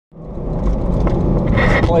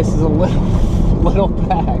place is a little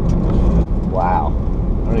packed. Wow.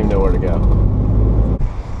 I don't even know where to go.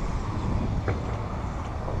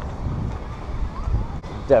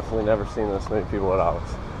 Definitely never seen this many people at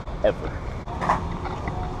Ollie's. Ever.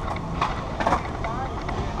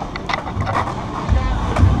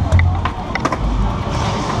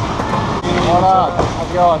 What up? How's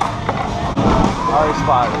it going? Already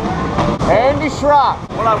spotted. Andy Schrock.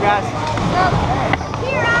 What up, guys?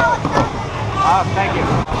 Here, Alex. Thank you.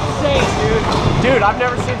 Dude, I've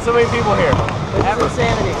never seen so many people here. This is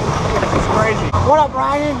insanity. It's crazy. What up,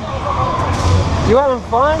 Ryan? You having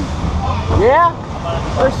fun? Yeah?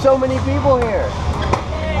 There's so many people here.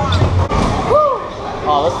 Woo!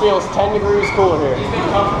 Oh, this feels 10 degrees cooler here.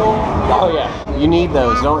 Oh yeah. You need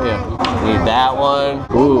those, don't you? You need that one.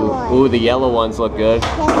 Ooh, the yellow ones look good.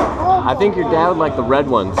 I think your dad would like the red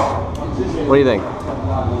ones. What do you think?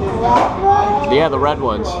 Yeah, the red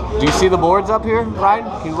ones. Do you see the boards up here, Ryan?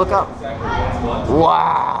 Can you look up?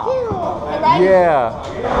 Wow. Yeah.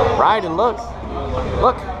 Ryan, look.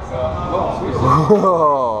 Look.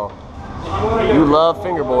 Whoa. You love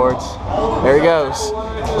fingerboards. There he goes.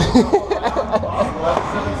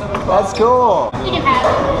 That's cool. You can have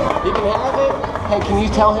it. You can have it? Hey, can you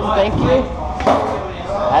tell him thank you?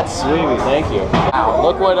 That's sweet, thank you. Wow,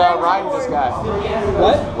 look what Ryden just got.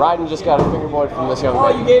 What? Ryden just got a fingerboard from this young man. Oh,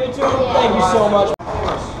 you gave it to him? Thank you so much.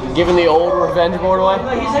 Giving the old revenge board away?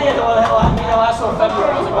 He said he had the last one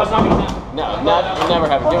February. I was like, well, it's not gonna happen. No, never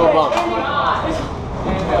have it. Give him a bump.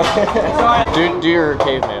 do your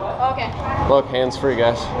caveman. Okay. Look, hands free,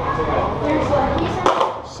 guys.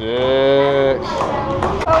 Sick.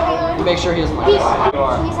 Make sure he doesn't like I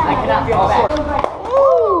cannot feel back.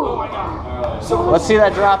 Let's see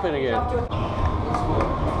that drop in again.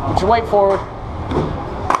 Put your weight forward.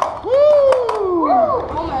 Woo!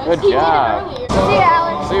 Good job. See you,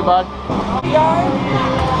 Alex. See you, bud.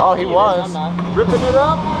 Oh, he was. ripping it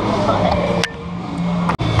up.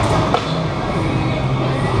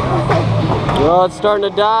 Well, it's starting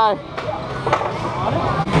to die.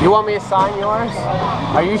 You want me to sign yours?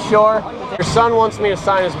 Are you sure? Your son wants me to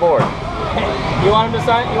sign his board. You want him to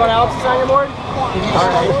sign? You want Alex to sign your board? All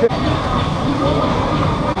right.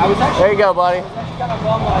 There you go, buddy.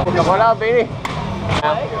 What up, Beanie?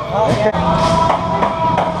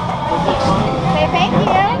 Say thank you.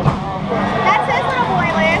 That's his little boy,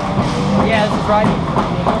 Liz. Yeah, this is right.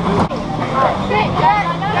 Great.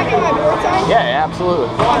 Can I get my board signed? Yeah, absolutely.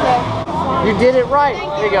 You did it right.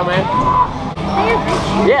 There you go, man.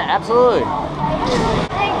 Yeah, absolutely.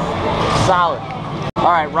 Thanks. Solid.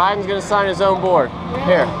 All right, Ryden's gonna sign his own board.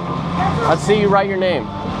 Here, let's see you write your name.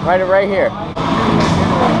 Write it right here.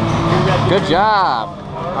 Good job.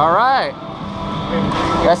 All right.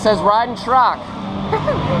 That says Ryden Schrock.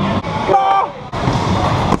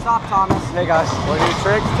 Stop, Thomas. Hey guys. Want to do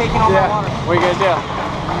tricks? Taking all my water. What are you gonna do?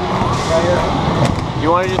 Right here. You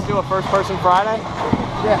want to just do a first person Friday?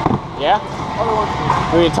 Yeah. Yeah?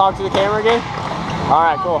 We need to talk to the camera again? All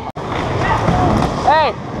right, cool.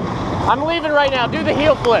 Hey, I'm leaving right now. Do the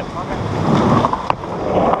heel flip.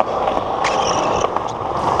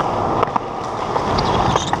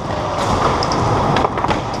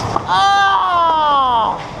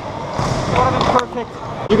 Oh! Would have been perfect.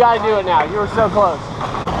 You got to do it now. You were so close.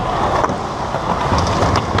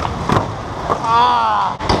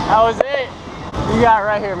 Ah, that was it. You got it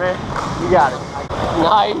right here, man. You got it.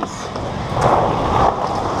 Nice.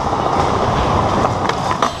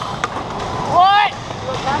 What?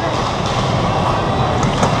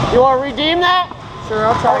 You want to redeem that? Sure,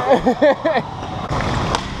 I'll try.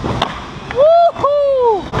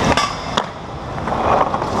 Woohoo!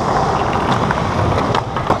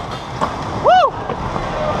 Woo!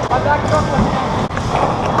 My back truck went down.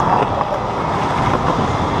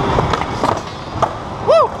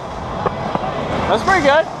 Woo! That's pretty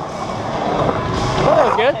good. Well, that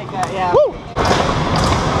was good. Take that, yeah. Woo!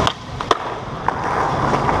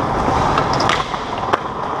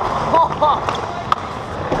 What?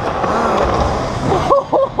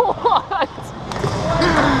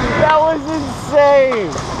 That was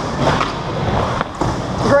insane.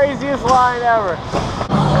 Craziest line ever.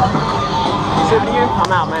 See you again?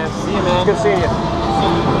 I'm out, man. See you, man. Good seeing you.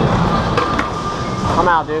 I'm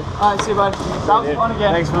out, dude. Alright, see you, bud. That was fun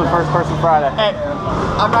again. Thanks for the first person Friday. Hey,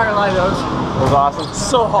 I'm not gonna lie, those. It was awesome.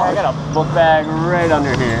 So hard. I got a book bag right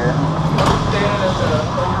under here.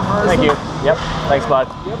 Thank you. Yep. Thanks, bud.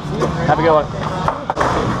 Yep, see you. Have a good one.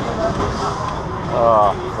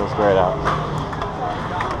 Oh, feels great out.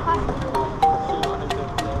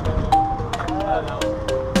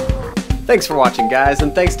 Thanks for watching, guys,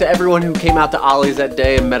 and thanks to everyone who came out to Ollie's that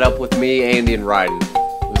day and met up with me, Andy, and Ryden.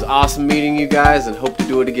 It was was awesome meeting you guys and hope to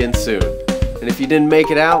do it again soon. And if you didn't make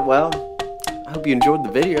it out, well, I hope you enjoyed the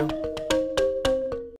video.